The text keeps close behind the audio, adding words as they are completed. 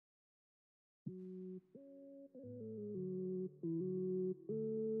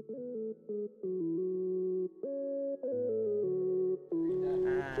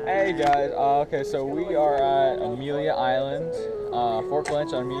Hey guys, okay, so we are at Amelia Island, Fort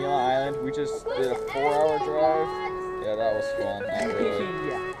Clinch on Amelia Island. We just did a 4-hour drive. Yeah, that was fun, not really.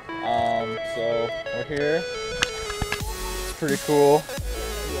 So we're here. It's pretty cool.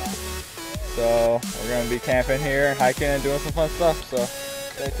 So we're gonna be camping here and hiking and doing some fun stuff, so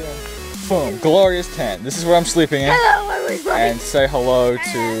stay tuned. Boom, glorious tent. This is where I'm sleeping in. Hello, everybody. And say hello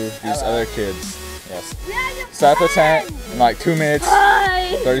to these other kids. Yes. Set the tent in like 2 minutes,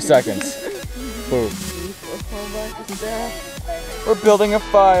 30 seconds. Boom. We're building a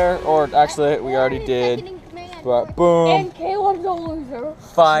fire, or actually we already did. But boom. And Caleb's a loser.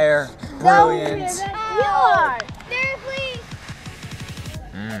 Fire. Brilliant.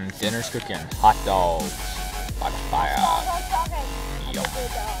 Dinner's cooking. Hot dogs. By the fire. Yum.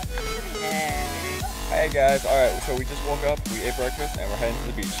 Hey guys, alright, so we just woke up, we ate breakfast, and we're heading to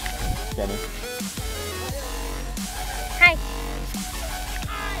the beach. Kenny. Hi.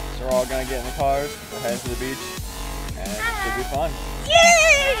 So we're all gonna get in the cars, we're heading to the beach, and it should be fun.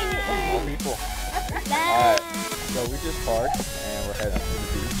 Yay! More people. Alright, so we just parked, and we're heading up to the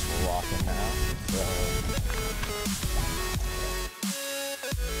beach. We're walking now, so...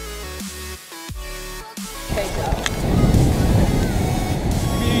 Okay, go.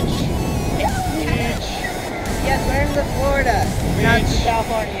 Beach! Beach! Yes, we're in the Florida, not the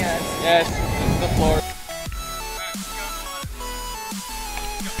California. Yes, this is the Florida.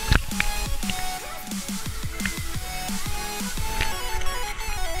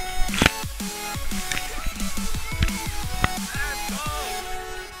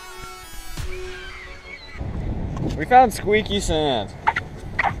 We found squeaky sand.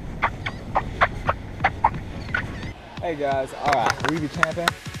 Hey guys, alright, we be camping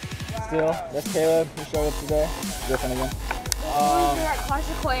still. That's Caleb who showed up today. Different again. Clash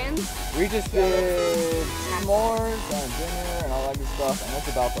of Clans. We just did s'mores and dinner and all that good stuff, and it's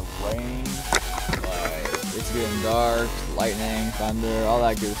about to rain. Like, it's getting dark, lightning, thunder, all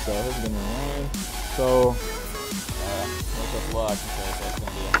that good stuff. It's gonna rain. So, wish us luck because it's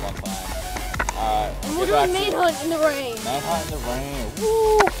gonna be a fun time. Alright, And we're doing manhunt in the rain. Manhunt in the rain.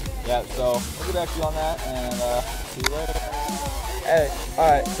 Woo! Yeah, so we'll get back to you on that and see you later. Hey,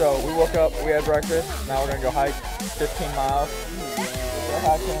 alright, so we woke up, we had breakfast, now we're gonna go hike 15 miles. We're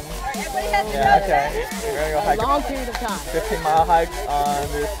hiking. Yeah, okay. We're gonna go hike A long period of time. 15-mile hike on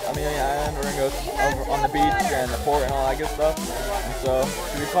this Amelia Island. We're gonna go over on the beach and the port and all that good stuff. And so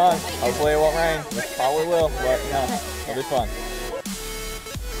it'll be fun. Hopefully it won't rain. It probably will, but you know, it'll be fun.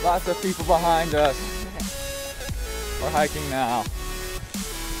 Lots of people behind us. We're hiking now.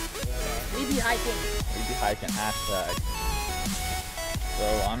 We be hiking. We be hiking, hashtag. So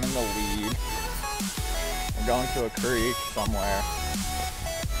I'm in the lead. We're going to a creek somewhere.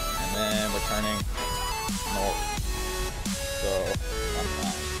 And then we're turning north. So I'm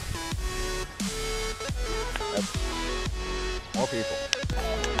fine. Yep. More people.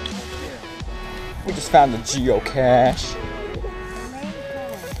 We just found the geocache.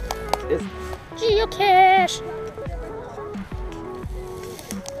 Geocache.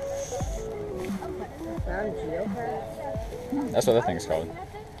 That's what the thing's called.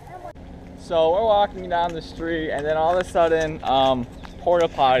 So we're walking down the street, and then all of a sudden, porta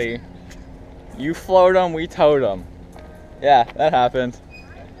potty. You float them, we towed them. Yeah, that happened.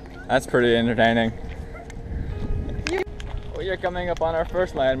 That's pretty entertaining. We are coming up on our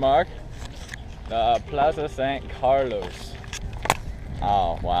first landmark, the Plaza San Carlos.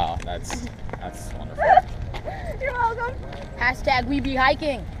 Oh wow, that's wonderful. You're welcome. Hashtag we be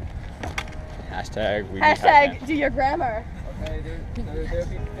hiking. Hashtag we be Hashtag hiking. do your grammar. Okay, there'll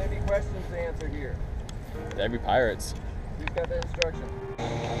be questions to answer here. There'd be pirates. Who's got the instruction?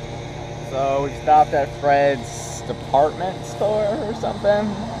 So we stopped at Fred's department store or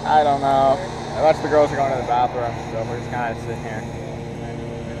something. I don't know. A bunch of the girls are going to the bathroom, so we're just kind of sitting here.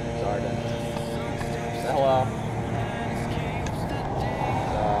 Sorry to say hello.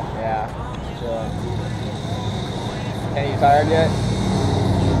 So yeah, chilling. Kenny, you tired yet?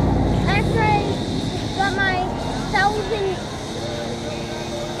 After I got my 1,000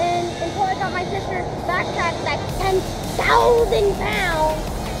 and until I got my sister's backpack that's 10,000 pounds,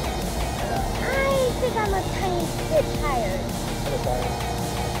 I think I'm a tiny bit tired.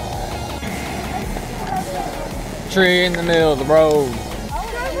 Tree in the middle of the road.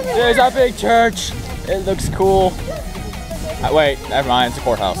 There's our big church. It looks cool. Wait, never mind, it's a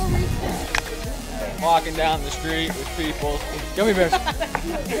courthouse. Walking down the street with people. Gummy bears.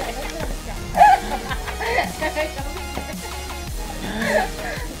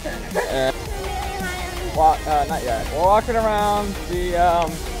 not yet. We're walking around the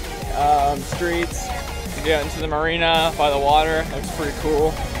streets to get into the marina by the water. Looks pretty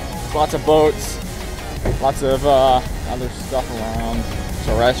cool. There's lots of boats, lots of other stuff around. It's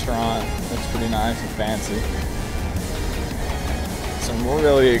a restaurant. Looks pretty nice and fancy. Some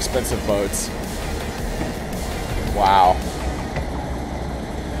really expensive boats. Wow.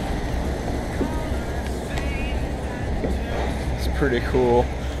 It's pretty cool.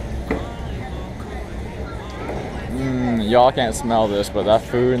 Y'all can't smell this, but that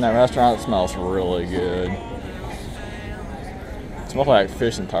food in that restaurant smells really good. It smells like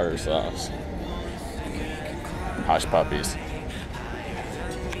fish and tartar sauce. Hush puppies.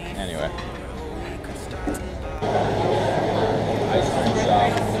 Anyway. Ice cream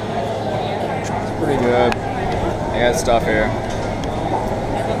shop. It's pretty good. They got stuff here.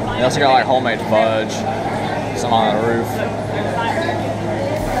 They also got like homemade fudge. Some on the roof.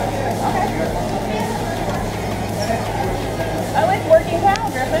 I like working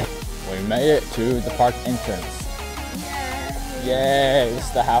calendar. We made it to the park entrance. Yay! This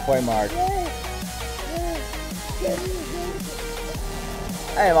is the halfway mark.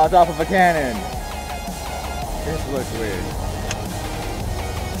 Hey, I'm on top of a cannon. This looks weird.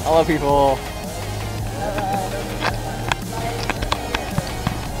 Hello, people.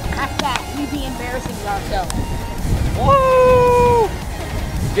 Hashtag we be embarrassing ourselves. Woo!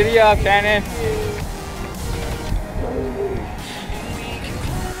 Giddy up, cannon.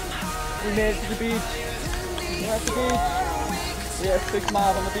 We made it to the beach. We're at the beach. We have 6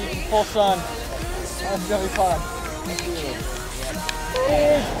 miles on the beach in full sun. That's gonna be fun. Let's do it.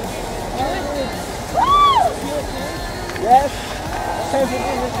 Yes! Temperature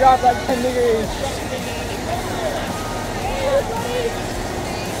just dropped like 10 degrees.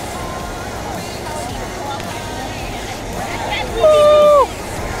 Woo!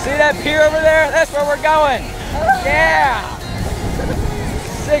 See that pier over there? That's where we're going. Yeah!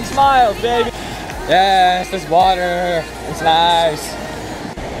 6 miles, baby. Yes, there's water. It's nice.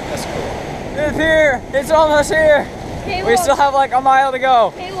 That's cool. It's here. It's almost here. Caleb. We still have like a mile to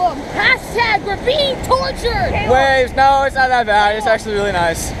go. Caleb, hashtag we're being tortured. Caleb. Waves. No, it's not that bad. It's actually really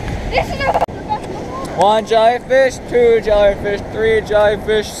nice. This is a 1 jellyfish, 2 jellyfish, 3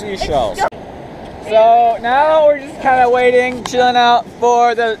 jellyfish, seashells. So now we're just kind of waiting, chilling out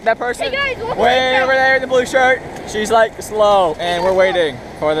for that person Hey guys, look way like over there in the blue shirt. She's like slow, and we're waiting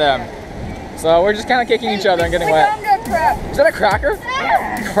for them. So we're just kind of kicking each other and getting wet. Is that a cracker?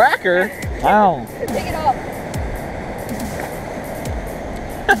 Yeah. Cracker? Wow. Take it off.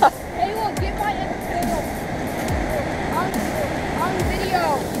 Caleb, get my Caleb. On video.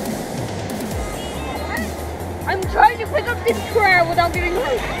 I'm trying to pick up this crab without getting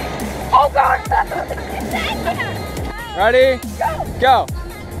hurt. Oh God! Ready? Go! Go.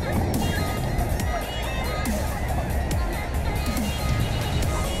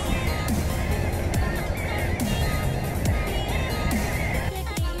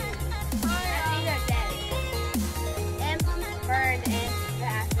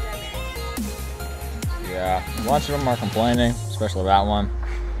 Yeah, a bunch of them are complaining, especially that one.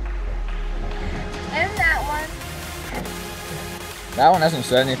 And that one. That one hasn't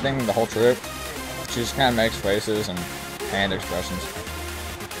said anything the whole trip. She just kind of makes faces and hand expressions.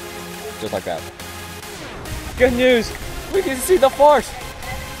 Just like that. Good news! We can see the fort!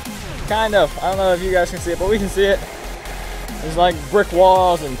 Kind of. I don't know if you guys can see it, but we can see it. There's like brick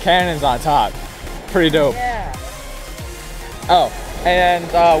walls and cannons on top. Pretty dope. Yeah. Oh, and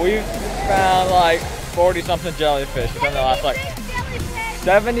we've found like 40 something jellyfish within the last like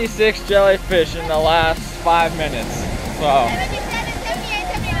 76 jellyfish in the last 5 minutes. So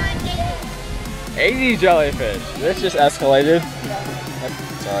 80 jellyfish. This just escalated.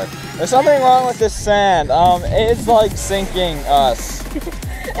 Sorry. There's something wrong with this sand. It's like sinking us.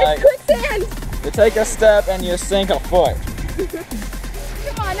 Like, Quicksand! you take a step and you sink a foot.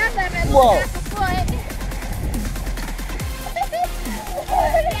 Come on, not that bad. Whoa. Half a foot.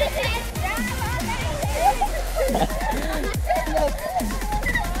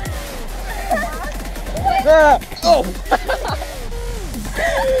 Ah, oh!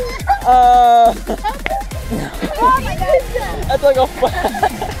 Oh my God. That's like a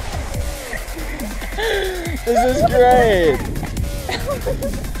This is great.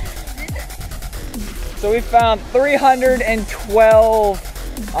 So we found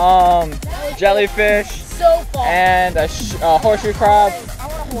 312 jellyfish So far. and a horseshoe crab. I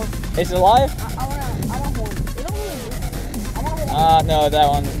want a horse. Is it alive? I want a horse. They don't really move. I want a horse. No, that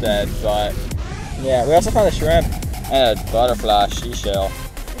one's dead, but yeah, we also found a shrimp and a butterfly seashell.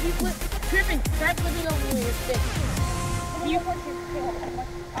 If you flip, tripping, try flipping over with your stick. If you,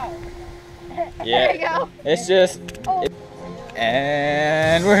 oh. Yeah. There you go. It's just. Oh.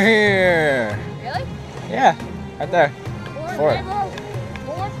 And we're here. Really? Yeah, right there. Fort.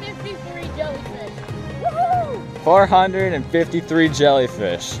 453 jellyfish. Woohoo! 453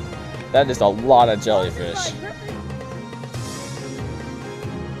 jellyfish. That is a lot of jellyfish.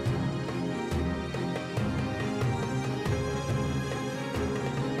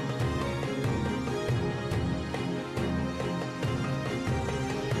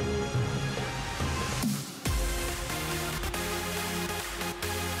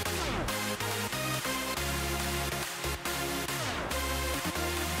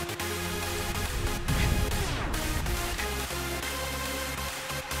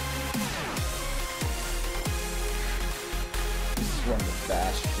 From the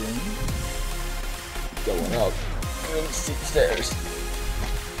bastion, going up really steep stairs.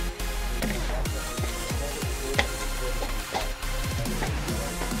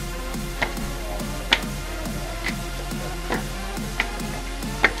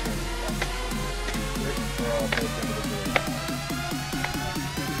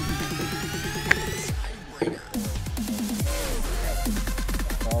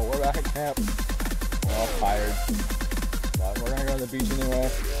 Oh, we're back at camp. We're all tired. But we're gonna go to the beach anyway,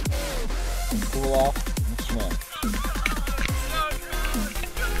 cool off, and swim.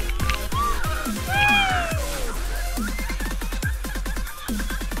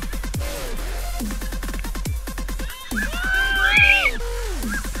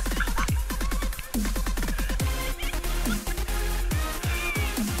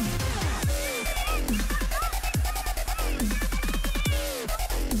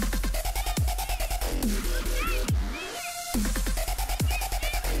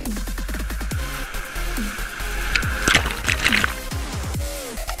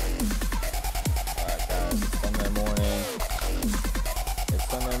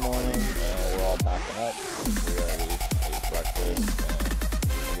 Sunday morning, and we're all packing up. We already ate breakfast, and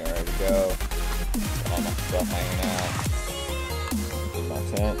we're getting ready to go. All my stuff hanging out in my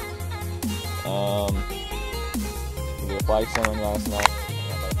tent. We did a flag ceremony last night. I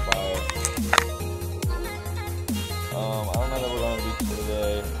got my fire. I don't know that we're going to the beach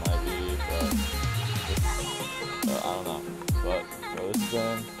today. Might be, but I don't know. But so this has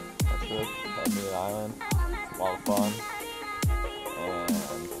been our trip at Meat Island. It's a lot of fun. And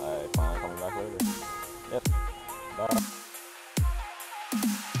I plan on coming back later. Yep. Bye.